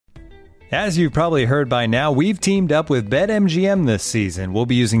As you've probably heard by now, we've teamed up with BetMGM this season. We'll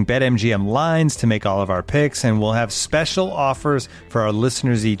be using BetMGM lines to make all of our picks, and we'll have special offers for our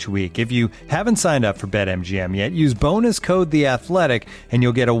listeners each week. If you haven't signed up for BetMGM yet, use bonus code The Athletic, and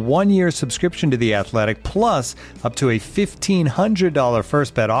you'll get a 1-year subscription to The Athletic, plus up to a $1,500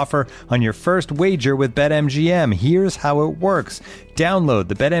 first bet offer on your first wager with BetMGM. Here's how it works. Download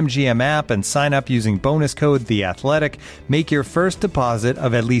the BetMGM app and sign up using bonus code The Athletic. Make your first deposit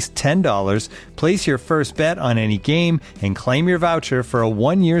of at least $10. Place your first bet on any game and claim your voucher for a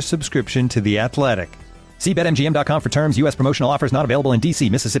 1-year subscription to The Athletic. See BetMGM.com for terms. U.S. promotional offers not available in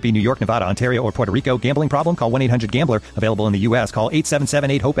D.C., Mississippi, New York, Nevada, Ontario, or Puerto Rico. Gambling problem? Call 1-800-GAMBLER. Available in the U.S. Call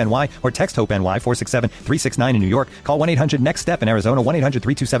 877-8-HOPE-NY or text HOPE-NY 467-369 in New York. Call 1-800-NEXT-STEP in Arizona.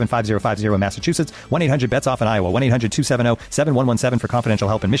 1-800-327-5050 in Massachusetts. 1-800-BETS-OFF in Iowa. 1-800-270-7117 for confidential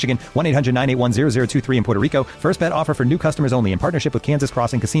help in Michigan. 1-800-981-0023 in Puerto Rico. First bet offer for new customers only in partnership with Kansas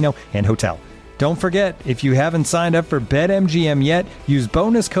Crossing Casino and Hotel. Don't forget, if you haven't signed up for BetMGM yet, use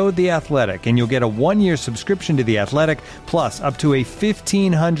bonus code The Athletic, and you'll get a 1-year subscription to The Athletic, plus up to a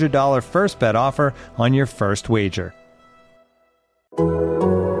 $1,500 first bet offer on your first wager.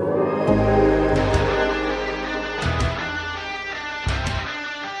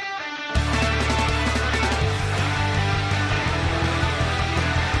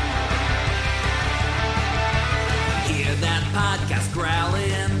 Hear that podcast growling?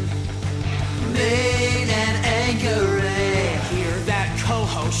 Main and angry. Hear that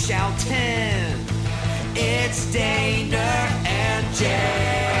co-host shouting. It's Daner and Jay.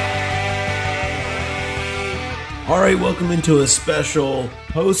 All right, welcome into a special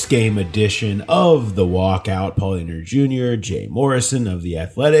post-game edition of The Walkout. Paul Dehner Jr., Jay Morrison of The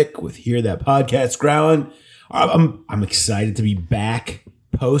Athletic with Hear That Podcast growling. I'm excited to be back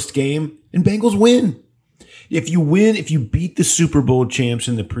post-game, and Bengals win. If you win, if you beat the Super Bowl champs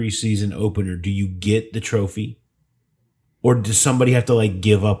in the preseason opener, do you get the trophy? Or does somebody have to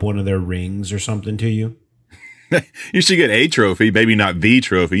give up one of their rings or something to you? You should get a trophy, maybe not the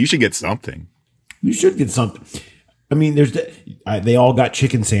trophy. You should get something. You should get something. I mean, they all got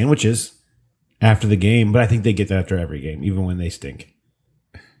chicken sandwiches after the game, but I think they get that after every game, even when they stink.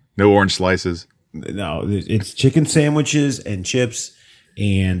 No orange slices. No, it's chicken sandwiches and chips,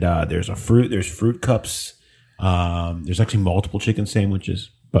 and there's fruit cups. There's actually multiple chicken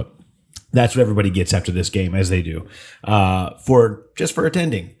sandwiches, but that's what everybody gets after this game, as they do, for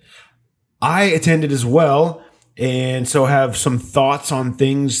attending. I attended as well, and so have some thoughts on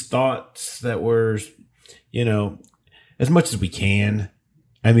things, thoughts that were, as much as we can.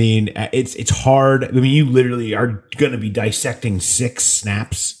 I mean, it's hard. I mean, you literally are going to be dissecting 6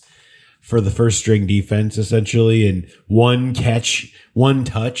 snaps for the first string defense, essentially, and 1 catch, 1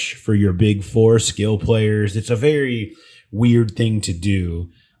 touch for your big 4 skill players. It's a very weird thing to do.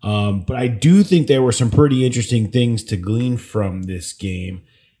 But I do think there were some pretty interesting things to glean from this game.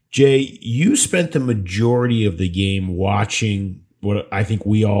 Jay, you spent the majority of the game watching what I think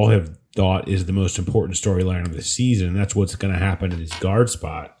we all have thought is the most important storyline of the season, and that's what's going to happen in his guard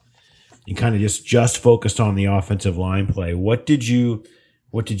spot. And kind of just focused on the offensive line play. What did you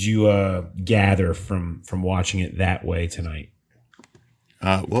gather from watching it that way tonight?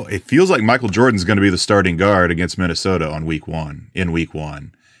 Well, it feels like Michael Jordan's going to be the starting guard against Minnesota in week one.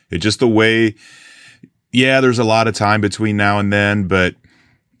 It's just the way, there's a lot of time between now and then, but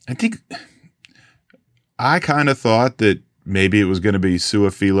I kind of thought that maybe it was going to be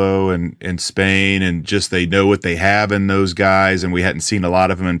Su'a-Filo and Spain, and just they know what they have in those guys, and we hadn't seen a lot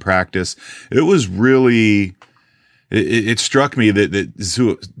of them in practice. It was really... It struck me that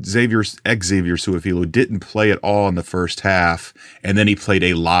Xavier Su'a-Filo didn't play at all in the first half, and then he played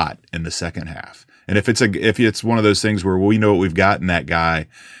a lot in the second half. And if it's one of those things where we know what we've got in that guy,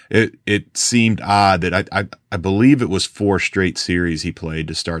 it seemed odd that I believe it was 4 straight series he played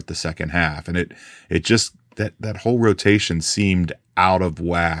to start the second half, and it just that whole rotation seemed out of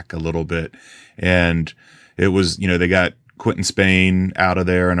whack a little bit, and it was they got Quentin Spain out of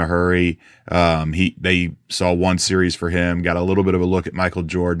there in a hurry. They saw 1 series for him, got a little bit of a look at Michael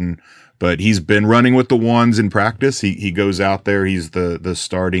Jordan, but he's been running with the ones in practice. He goes out there. He's the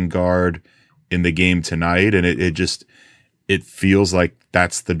starting guard in the game tonight. And it feels like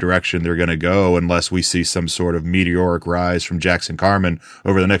that's the direction they're going to go unless we see some sort of meteoric rise from Jackson Carman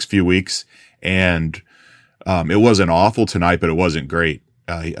over the next few weeks. And, it wasn't awful tonight, but it wasn't great.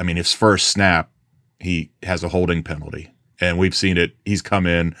 His first snap, he has a holding penalty. And we've seen it. He's come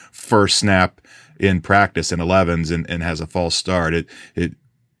in first snap in practice in 11s and has a false start.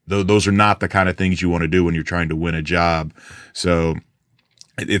 Those are not the kind of things you want to do when you're trying to win a job. So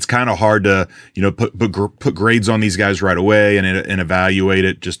it's kind of hard to, put grades on these guys right away and evaluate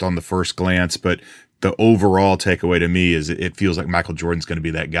it just on the first glance. But the overall takeaway to me is it feels like Michael Jordan's going to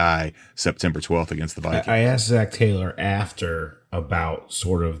be that guy September 12th against the Vikings. I asked Zach Taylor after about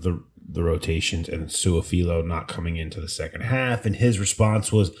sort of the rotations and Su'a-Filo not coming into the second half, and his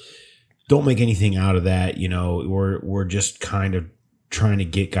response was, "Don't make anything out of that. We're just kind of trying to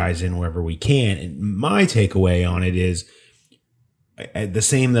get guys in wherever we can." And my takeaway on it is the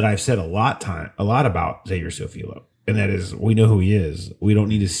same that I've said a lot about Xavier Su'a-Filo. And that is, we know who he is. We don't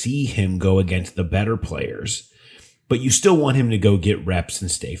need to see him go against the better players, but you still want him to go get reps and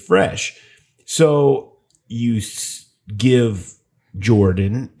stay fresh. So you give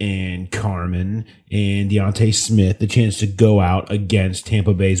Jordan and Carmen and Deontay Smith the chance to go out against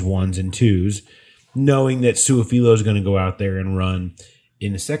Tampa Bay's 1s and 2s, knowing that Su'a-Filo is going to go out there and run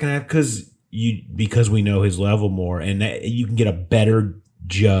in the second half because we know his level more, and that you can get a better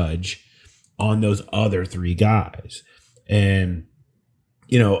judge on those other three guys. And,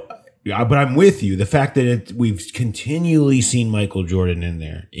 but I'm with you. The fact that we've continually seen Michael Jordan in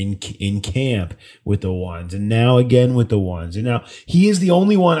there in camp with the 1s, and now again with the 1s. And now he is the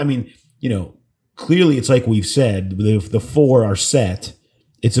only one. I mean, clearly it's like we've said, the 4 are set.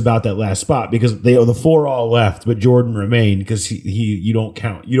 It's about that last spot because the 4 all left, but Jordan remained because you don't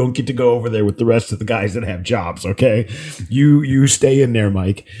count. You don't get to go over there with the rest of the guys that have jobs. Okay, you stay in there,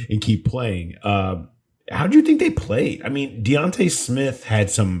 Mike, and keep playing. How do you think they played? I mean, Deontay Smith had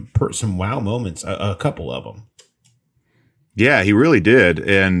some wow moments, a couple of them. Yeah, he really did,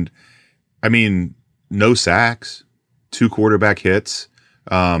 and I mean, no sacks, 2 quarterback hits.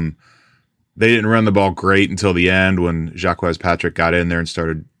 They didn't run the ball great until the end when Jacques Patrick got in there and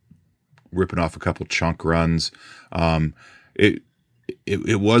started ripping off a couple chunk runs. It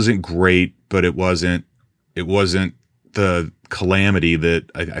wasn't great, but it wasn't the calamity that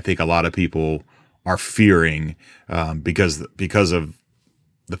I think a lot of people are fearing because of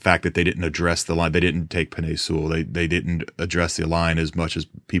the fact that they didn't address the line. They didn't take Penei Sewell. They didn't address the line as much as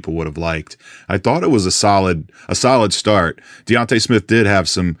people would have liked. I thought it was a solid start. Deontay Smith did have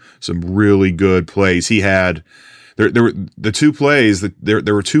some really good plays. He had there were the 2 plays that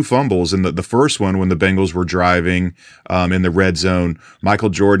there were 2 fumbles, and the first one when the Bengals were driving in the red zone, Michael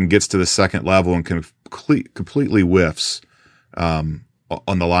Jordan gets to the second level and completely whiffs on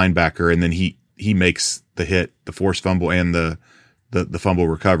the linebacker, and then he makes the hit, the forced fumble and the fumble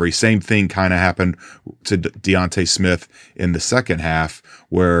recovery. Same thing kind of happened to Deontay Smith in the second half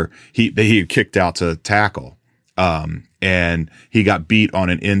where he kicked out to tackle. And he got beat on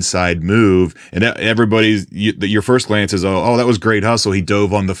an inside move, and your first glance is, oh, that was great hustle. He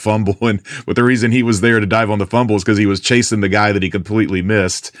dove on the fumble, but the reason he was there to dive on the fumble is because he was chasing the guy that he completely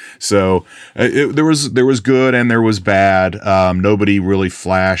missed. So there was good and there was bad. Nobody really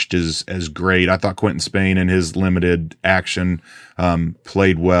flashed as great. I thought Quentin Spain in his limited action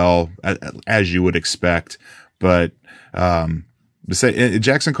played well, as you would expect, but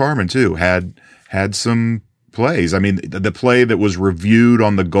Jackson Carman too had some plays. I mean, the play that was reviewed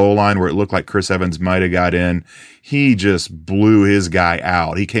on the goal line where it looked like Chris Evans might have got in, he just blew his guy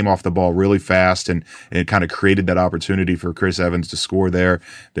out. He came off the ball really fast and it kind of created that opportunity for Chris Evans to score there.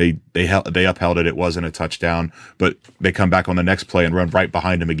 They upheld it. It wasn't a touchdown, but they come back on the next play and run right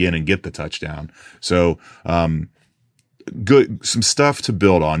behind him again and get the touchdown. So, good, some stuff to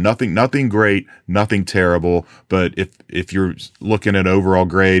build on. Nothing great, nothing terrible, but if you're looking at overall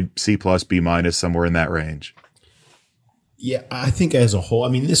grade, C+, B-, somewhere in that range. Yeah, I think as a whole, I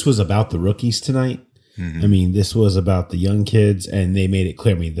mean, this was about the rookies tonight. Mm-hmm. I mean, this was about the young kids, and they made it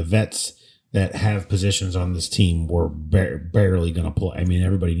clear. I mean, the vets that have positions on this team were barely going to play. I mean,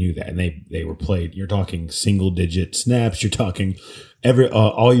 everybody knew that, and they were played. You're talking single-digit snaps. You're talking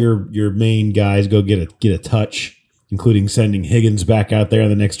all your main guys go get a touch, including sending Higgins back out there on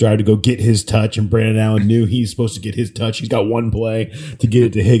the next drive to go get his touch. And Brandon Allen knew he's supposed to get his touch. He's got one play to get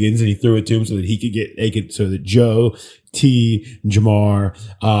it to Higgins, and he threw it to him so that Joe, T, Jamar,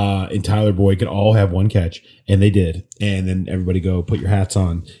 and Tyler Boyd could all have one catch, and they did. And then everybody go put your hats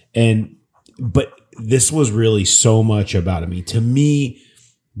on. But this was really so much about, I mean, to me,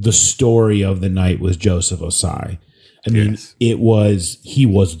 the story of the night was Joseph Ossai. I mean, yes. He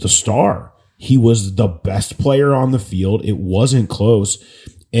was the star. He was the best player on the field. It wasn't close.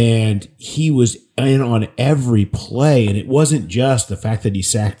 And he was in on every play. And it wasn't just the fact that he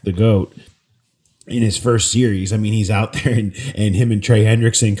sacked the GOAT in his first series. I mean, he's out there and him and Trey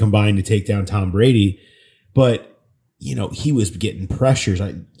Hendrickson combined to take down Tom Brady. But, he was getting pressures,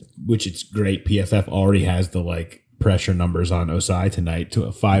 which it's great. PFF already has the pressure numbers on Ossai tonight,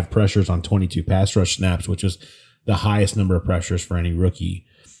 to 5 pressures on 22 pass rush snaps, which was the highest number of pressures for any rookie.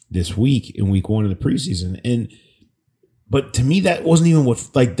 this week in week 1 of the preseason. But to me, that wasn't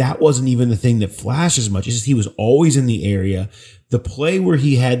even the thing that flashed as much. It's just he was always in the area. The play where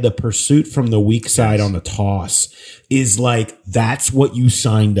he had the pursuit from the weak side on the toss is like, that's what you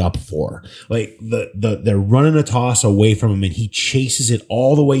signed up for. Like they're running a toss away from him and he chases it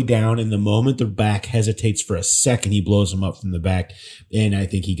all the way down. And the moment the back hesitates for a second, he blows him up from the back. And I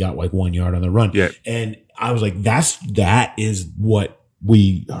think he got like 1 yard on the run. Yeah. And I was like, that is what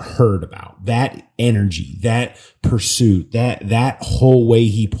we heard about. That energy, that pursuit, that whole way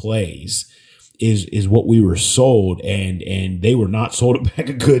he plays is what we were sold, and they were not sold a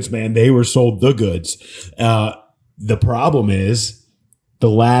bag of goods, man. They were sold the goods. The problem is the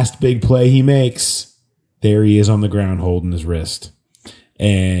last big play he makes, there he is on the ground holding his wrist.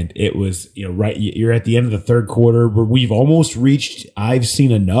 And it was, right, you're at the end of the third quarter where we've almost reached I've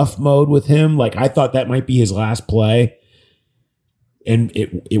seen enough mode with him. Like, I thought that might be his last play. And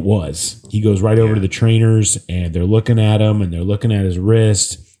it was. He goes right over to the trainers and they're looking at him and they're looking at his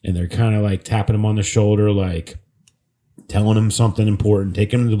wrist and they're kind of like tapping him on the shoulder, like telling him something important,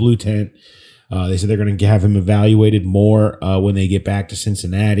 taking him to the blue tent. They said they're going to have him evaluated more when they get back to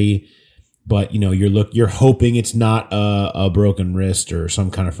Cincinnati. But, you're hoping it's not a broken wrist or some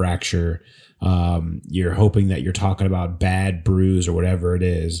kind of fracture. You're hoping that you're talking about bad bruise or whatever it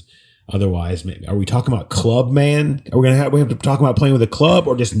is. Otherwise, are we talking about club, man? Are we have to talk about playing with a club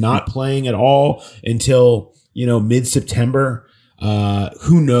or just not playing at all until, mid-September?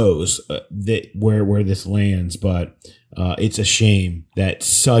 Who knows where this lands, but it's a shame that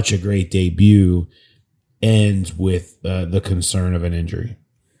such a great debut ends with the concern of an injury.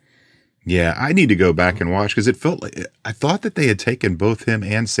 Yeah, I need to go back and watch because it felt like I thought that they had taken both him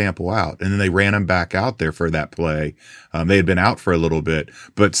and Sample out, and then they ran him back out there for that play. They had been out for a little bit,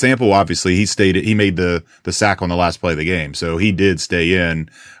 but Sample obviously he made the sack on the last play of the game, so he did stay in.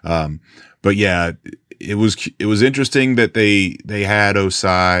 But yeah, it was interesting that they had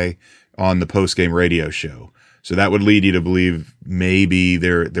Osai on the post game radio show, so that would lead you to believe maybe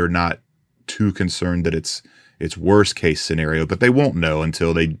they're not too concerned that it's worst case scenario, but they won't know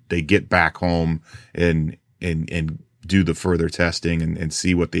until they get back home and do the further testing and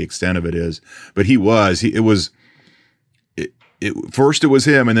see what the extent of it is. But first it was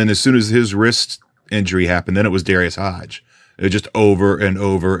him. And then as soon as his wrist injury happened, then it was Darius Hodge. It just over and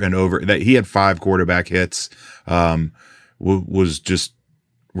over and over that he had 5 quarterback hits, was just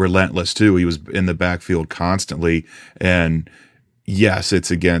relentless too. He was in the backfield constantly. And yes, it's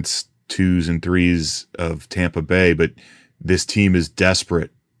against 2s and 3s of Tampa Bay, but this team is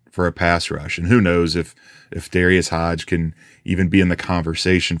desperate for a pass rush. And who knows if Darius Hodge can even be in the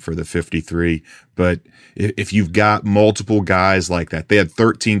conversation for the 53. But if you've got multiple guys like that, they had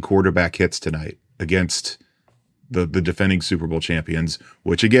 13 quarterback hits tonight against the defending Super Bowl champions,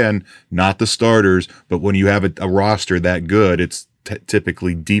 which again, not the starters, but when you have a roster that good, it's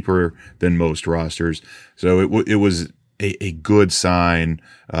typically deeper than most rosters. So it was a good sign,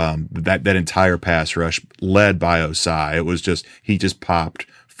 that entire pass rush led by Osai. It was he just popped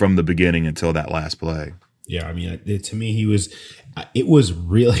from the beginning until that last play. Yeah. I mean, to me, it was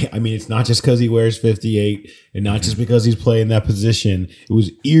really, I mean, it's not just because he wears 58 and not just because he's playing that position. It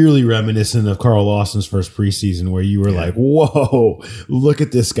was eerily reminiscent of Carl Lawson's first preseason where you were like, whoa, look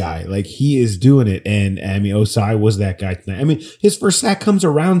at this guy. Like, he is doing it. And I mean, Osai was that guy tonight. I mean, his first sack comes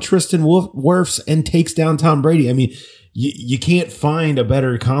around Tristan Wirfs and takes down Tom Brady. I mean, you can't find a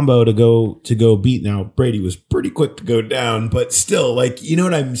better combo to go beat. Now, Brady was pretty quick to go down, but still, like, you know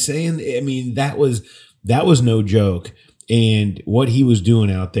what I'm saying? I mean, that was no joke. And what he was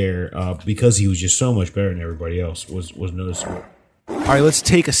doing out there, because he was just so much better than everybody else, was noticeable. All right, let's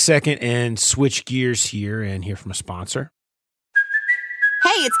take a second and switch gears here and hear from a sponsor.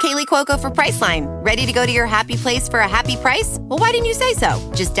 Hey, it's Kaylee Cuoco for Priceline. Ready to go to your happy place for a happy price? Well, why didn't you say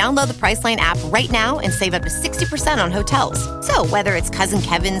so? Just download the Priceline app right now and save up to 60% on hotels. So whether it's Cousin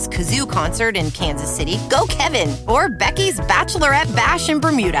Kevin's Kazoo Concert in Kansas City, go Kevin, or Becky's Bachelorette Bash in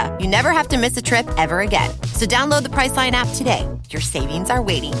Bermuda, you never have to miss a trip ever again. So download the Priceline app today. Your savings are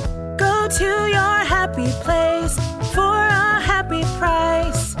waiting. Go to your happy place for a happy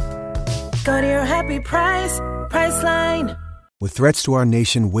price. Go to your happy price, Priceline. With threats to our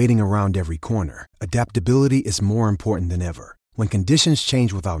nation waiting around every corner, adaptability is more important than ever. When conditions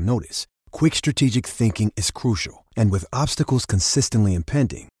change without notice, quick strategic thinking is crucial. And with obstacles consistently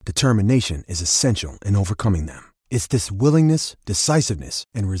impending, determination is essential in overcoming them. It's this willingness, decisiveness,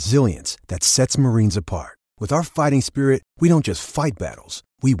 and resilience that sets Marines apart. With our fighting spirit, we don't just fight battles,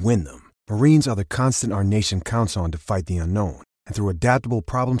 we win them. Marines are the constant our nation counts on to fight the unknown. And through adaptable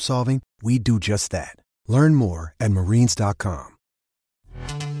problem solving, we do just that. Learn more at Marines.com.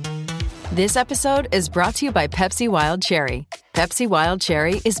 This episode is brought to you by Pepsi Wild Cherry. Pepsi Wild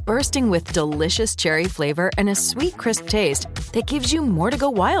Cherry is bursting with delicious cherry flavor and a sweet, crisp taste that gives you more to go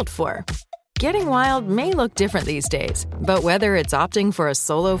wild for. Getting wild may look different these days, but whether it's opting for a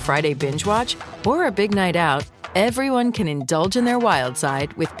solo Friday binge watch or a big night out, everyone can indulge in their wild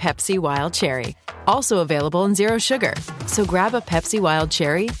side with Pepsi Wild Cherry. Also available in Zero Sugar. So grab a Pepsi Wild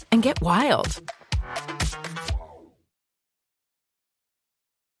Cherry and get wild.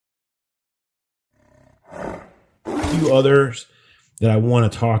 Few others that I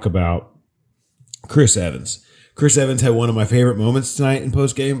want to talk about. Chris Evans. Chris Evans had one of my favorite moments tonight in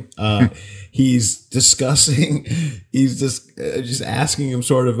postgame. He's discussing, he's just asking him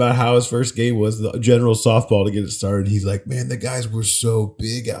sort of about how his first game was, the general softball to get it started. He's like, man, the guys were so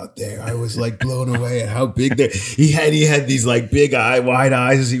big out there. I was like blown away at how big they. He had these like big wide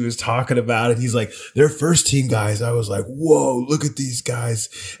eyes as he was talking about it. He's like, they're first team guys. I was like, whoa, look at these guys.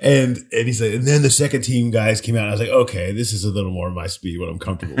 And he said, and then the second team guys came out. I was like, okay, this is a little more my speed, what I'm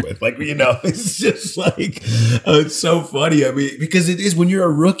comfortable with. Like, you know, it's just like, it's so funny. I mean, because it is when you're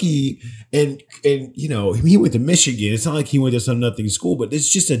a rookie and you know, he went to Michigan. It's not like he went to some nothing school, but it's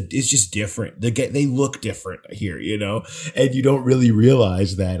just different. They look different here, you know, and you don't really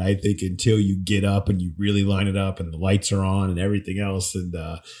realize that, I think, until you get up and you really line it up and the lights are on and everything else. And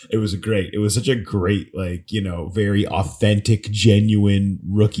it was such a great, like, you know, very authentic, genuine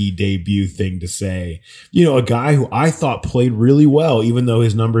rookie debut thing to say. You know, a guy who I thought played really well, even though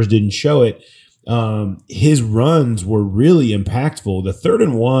his numbers didn't show it. His runs were really impactful. The 3rd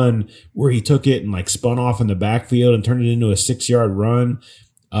and 1 where he took it and like spun off in the backfield and turned it into a 6-yard run.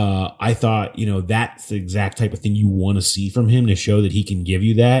 I thought, you know, that's the exact type of thing you want to see from him to show that he can give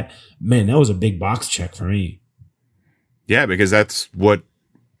you that. Man, that was a big box check for me. Yeah, because that's what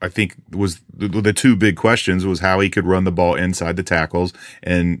I think was the two big questions, was how he could run the ball inside the tackles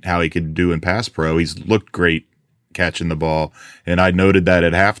and how he could do in pass pro. He's looked great catching the ball. And I noted that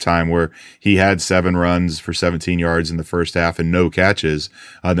at halftime where he had 7 runs for 17 yards in the first half and no catches.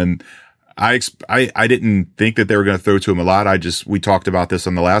 Then I didn't think that they were going to throw to him a lot. We talked about this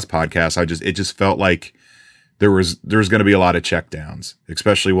on the last podcast. It just felt like there was going to be a lot of checkdowns,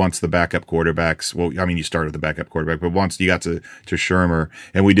 especially once the backup quarterbacks. Well, I mean, you started the backup quarterback, but once you got to Shermer,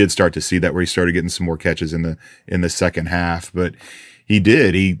 and we did start to see that where he started getting some more catches in the second half. But he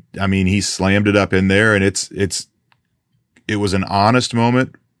did. He slammed it up in there, and it was an honest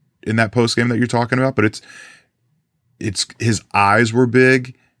moment in that post game that you're talking about, but it's his eyes were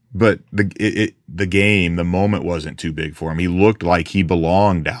big, but the moment wasn't too big for him. He looked like he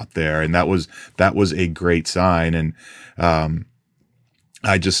belonged out there, and that was a great sign. And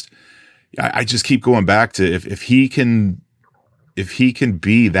I just keep going back to if he can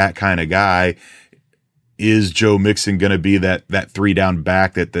be that kind of guy. Is Joe Mixon going to be that 3-down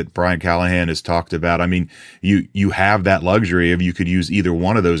back that Brian Callahan has talked about? I mean, you have that luxury of you could use either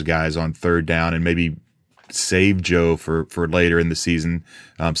one of those guys on 3rd down and maybe save Joe for later in the season,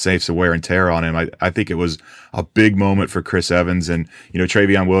 save some wear and tear on him. I think it was a big moment for Chris Evans, and you know,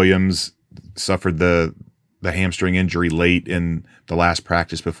 Travion Williams suffered the hamstring injury late in the last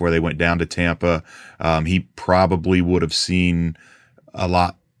practice before they went down to Tampa. He probably would have seen a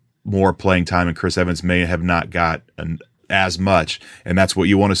lot more playing time, and Chris Evans may have not got as much. And that's what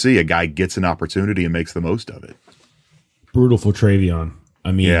you want to see. A guy gets an opportunity and makes the most of it. Brutal for Travion.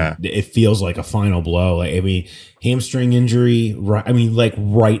 I mean, yeah. It feels like a final blow. Like, I mean, hamstring injury, right? I mean, like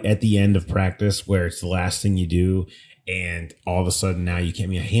right at the end of practice where it's the last thing you do. And all of a sudden now you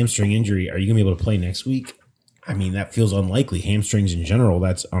can't be a hamstring injury. Are you going to be able to play next week? I mean, that feels unlikely. Hamstrings in general,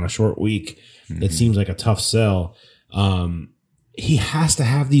 that's on a short week. Mm-hmm. It seems like a tough sell. He has to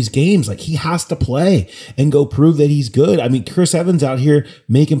have these games. Like, he has to play and go prove that he's good. I mean, Chris Evans out here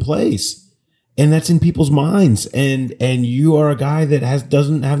making plays, and that's in people's minds. And you are a guy that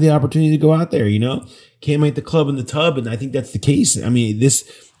doesn't have the opportunity to go out there, you know, can't make the club in the tub. And I think that's the case. I mean, this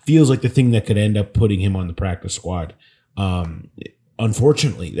feels like the thing that could end up putting him on the practice squad.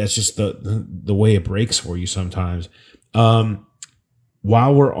 Unfortunately, that's just the way it breaks for you sometimes.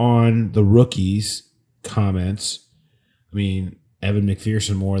 While we're on the rookies comments, I mean, Evan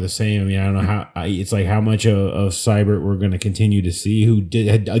McPherson more of the same. I mean, I don't know how it's like how much of Seibert we're going to continue to see, who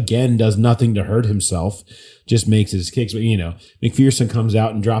again does nothing to hurt himself, just makes his kicks. But, you know, McPherson comes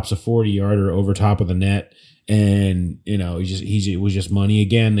out and drops a 40-yarder over top of the net, and, you know, it was just money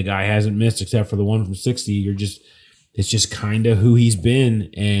again. The guy hasn't missed except for the one from 60. It's just kind of who he's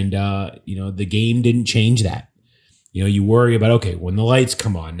been. And, you know, the game didn't change that. You know, you worry about, okay, when the lights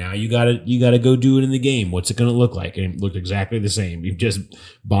come on, now you gotta go do it in the game. What's it going to look like? And it looked exactly the same. You just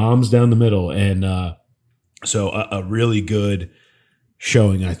bombs down the middle. And, so a really good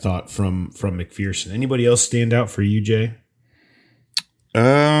showing, I thought, from McPherson. Anybody else stand out for you, Jay?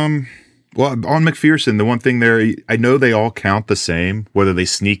 Well, on McPherson, the one thing there, I know they all count the same, whether they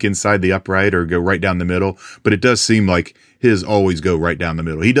sneak inside the upright or go right down the middle, but it does seem like his always go right down the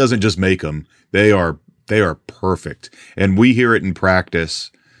middle. He doesn't just make them. They are perfect. And we hear it in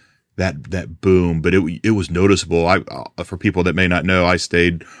practice, that boom, but it was noticeable. For people that may not know, I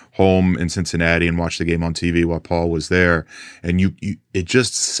stayed home in Cincinnati and watched the game on TV while Paul was there. And it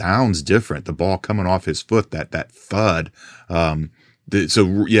just sounds different. The ball coming off his foot, that thud.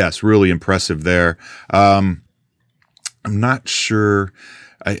 So yes, really impressive there. I'm not sure.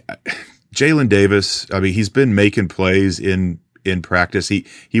 Jalen Davis, I mean, he's been making plays in practice.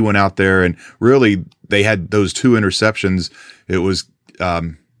 He went out there and really they had those 2 interceptions. It was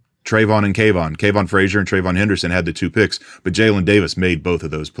Trayvon and Kayvon Frazier and Trayvon Henderson had the 2 picks, but Jalen Davis made both of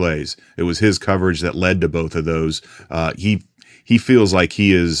those plays. It was his coverage that led to both of those. He feels like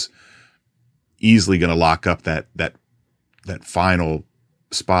he is easily going to lock up that final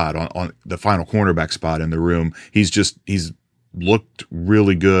spot on the final cornerback spot in the room. He's looked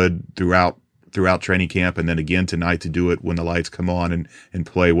really good throughout training camp, and then again tonight to do it when the lights come on and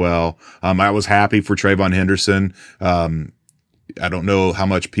play well. I was happy for Trayvon Henderson. I don't know how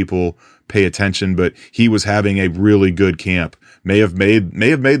much people pay attention, but he was having a really good camp. May have made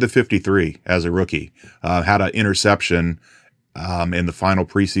the 53 as a rookie. Had an interception in the final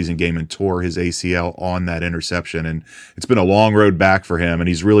preseason game and tore his ACL on that interception. And it's been a long road back for him. And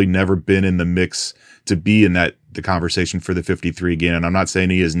he's really never been in the mix to be in the conversation for the 53 again. And I'm not saying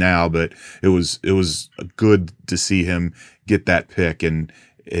he is now, but it was good to see him get that pick and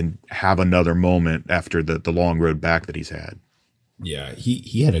have another moment after the long road back that he's had. Yeah, he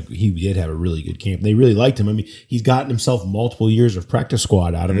did have a really good camp. They really liked him. I mean, he's gotten himself multiple years of practice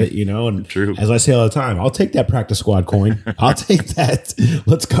squad out of it, And True. As I say all the time, I'll take that practice squad coin. I'll take that.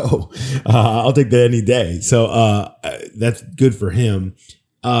 Let's go. I'll take that any day. So that's good for him.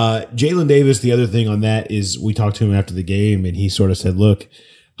 Jalen Davis, the other thing on that is we talked to him after the game, and he sort of said, "Look,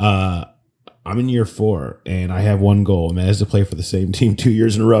 I'm in year 4 and I have one goal, and that is to play for the same team 2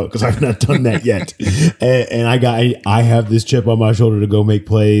 years in a row because I've not done that yet. and I have this chip on my shoulder to go make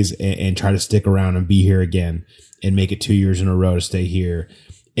plays and try to stick around and be here again and make it 2 years in a row to stay here."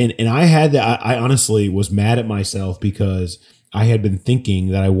 And I had that. I honestly was mad at myself because I had been thinking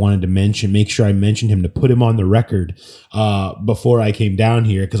that I wanted to make sure I mentioned him to put him on the record before I came down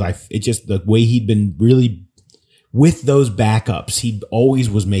here because the way he'd been really with those backups, he always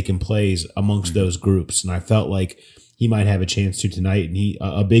was making plays amongst those groups. And I felt like he might have a chance to tonight, and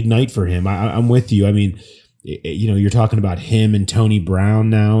a big night for him. I'm with you. I mean, you're talking about him and Tony Brown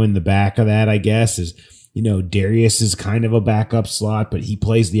now in the back of that, I guess, Darius is kind of a backup slot, but he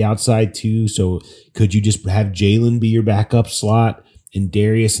plays the outside too. So could you just have Jalen be your backup slot and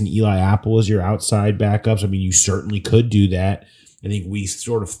Darius and Eli Apple as your outside backups? I mean, you certainly could do that. I think we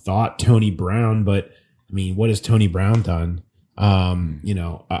sort of thought Tony Brown, but I mean, what has Tony Brown done? I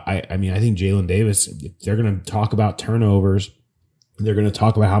think Jalen Davis, if they're going to talk about turnovers, they're going to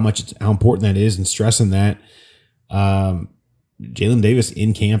talk about how important that is and stressing that. Jalen Davis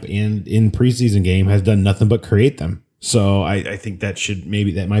in camp and in preseason game has done nothing but create them. So I think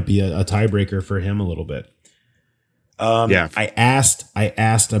that might be a tiebreaker for him a little bit. Yeah. I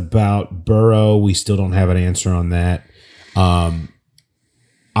asked about Burrow. We still don't have an answer on that.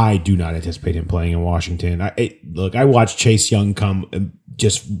 I do not anticipate him playing in Washington. I watched Chase Young come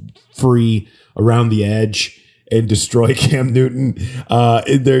just free around the edge and destroy Cam Newton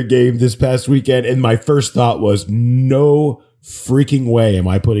in their game this past weekend. And my first thought was, no freaking way am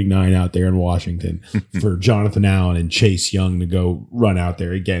I putting 9 out there in Washington for Jonathan Allen and Chase Young to go run out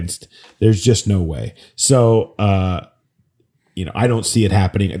there against. There's just no way. So, I don't see it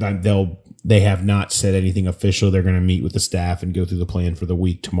happening. They have not said anything official. They're going to meet with the staff and go through the plan for the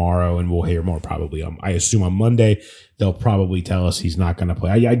week tomorrow, and we'll hear more probably. I assume on Monday they'll probably tell us he's not going to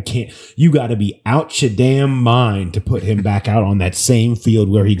play. I can't. You got to be out your damn mind to put him back out on that same field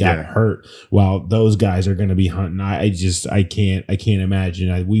where he got hurt, while those guys are going to be hunting. I can't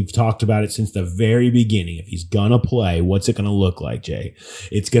imagine. We've talked about it since the very beginning. If he's going to play, what's it going to look like, Jay?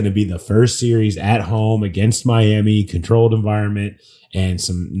 It's going to be the first series at home against Miami, controlled environment. And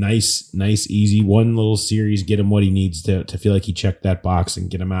some nice, easy one little series, get him what he needs to feel like he checked that box and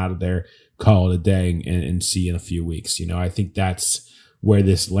get him out of there, call it a day and see in a few weeks. I think that's where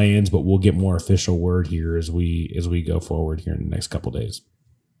this lands, but we'll get more official word here as we go forward here in the next couple of days.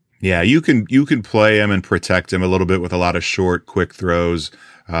 Yeah, you can play him and protect him a little bit with a lot of short, quick throws.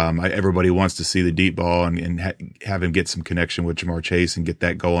 Everybody wants to see the deep ball and have him get some connection with Jamar Chase and get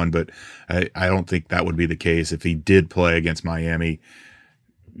that going. But I don't think that would be the case if he did play against Miami.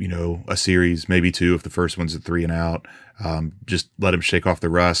 a series, maybe 2 if the first one's a 3 and out. Just let him shake off the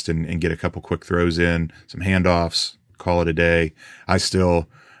rust and get a couple quick throws in, some handoffs, call it a day.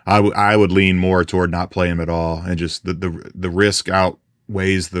 I would lean more toward not playing him at all, and just the risk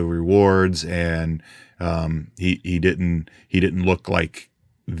outweighs the rewards. And he didn't look like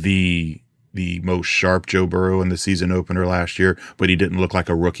the most sharp Joe Burrow in the season opener last year, but he didn't look like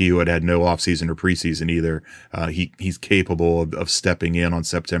a rookie who had no offseason or preseason either. He's capable of stepping in on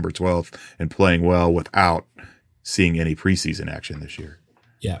September 12th and playing well without seeing any preseason action this year.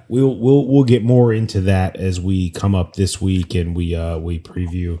 Yeah, we'll get more into that as we come up this week, and we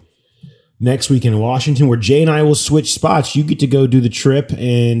preview next week in Washington, where Jay and I will switch spots. You get to go do the trip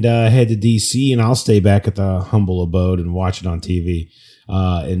and head to DC, and I'll stay back at the humble abode and watch it on TV.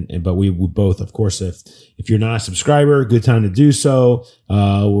 But we both, of course, if you're not a subscriber, good time to do so.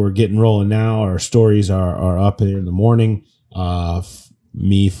 We're getting rolling now. Our stories are up there in the morning.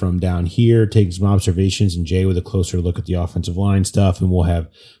 Me from down here taking some observations, and Jay with a closer look at the offensive line stuff. And we'll have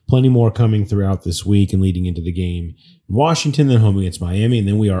plenty more coming throughout this week and leading into the game in Washington, then home against Miami. And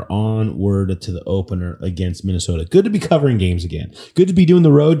then we are onward to the opener against Minnesota. Good to be covering games again. Good to be doing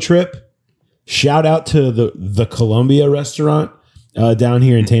the road trip. Shout out to the Columbia restaurant down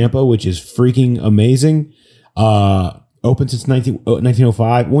here in Tampa, which is freaking amazing. Open since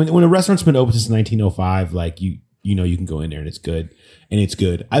 1905. When a restaurant's been open since 1905, like you can go in there and it's good. And it's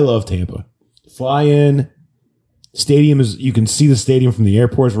good. I love Tampa. Fly in. Stadium you can see the stadium from the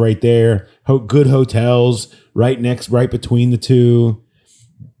airport's right there. Good hotels right between the two.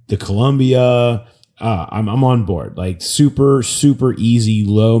 The Columbia. I'm on board. Like super, super easy,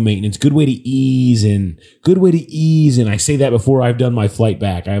 low maintenance. Good way to ease. And I say that before I've done my flight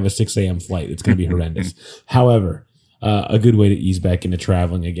back. I have a 6 a.m. flight. It's going to be horrendous. However, a good way to ease back into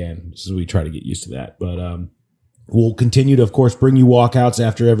traveling again. So we try to get used to that. But, we'll continue to, of course, bring you walkouts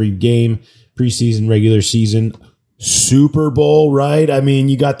after every game, preseason, regular season, Super Bowl, right? I mean,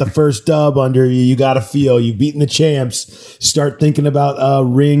 you got the first dub under you. You got to feel you've beaten the champs. Start thinking about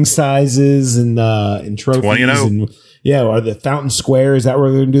ring sizes and trophies. 20-0. And yeah, or the Fountain Square. Is that where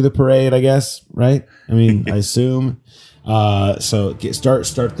we're going to do the parade? I guess, right? I mean, I assume. So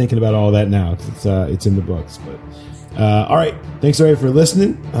start thinking about all that now. It's in the books, but. All right. Thanks, everybody, for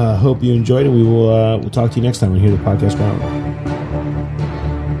listening. Hope you enjoyed it. We'll talk to you next time on Hear the Podcast Ground.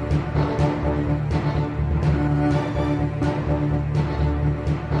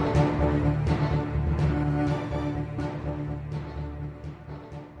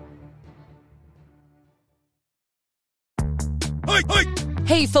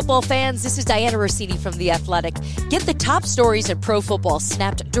 Hey, football fans, this is Diana Rossini from The Athletic. Get the top stories in pro football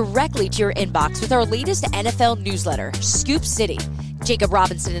snapped directly to your inbox with our latest NFL newsletter, Scoop City. Jacob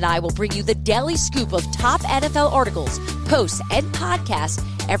Robinson and I will bring you the daily scoop of top NFL articles, posts, and podcasts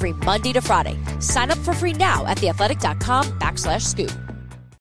every Monday to Friday. Sign up for free now at theathletic.com/scoop.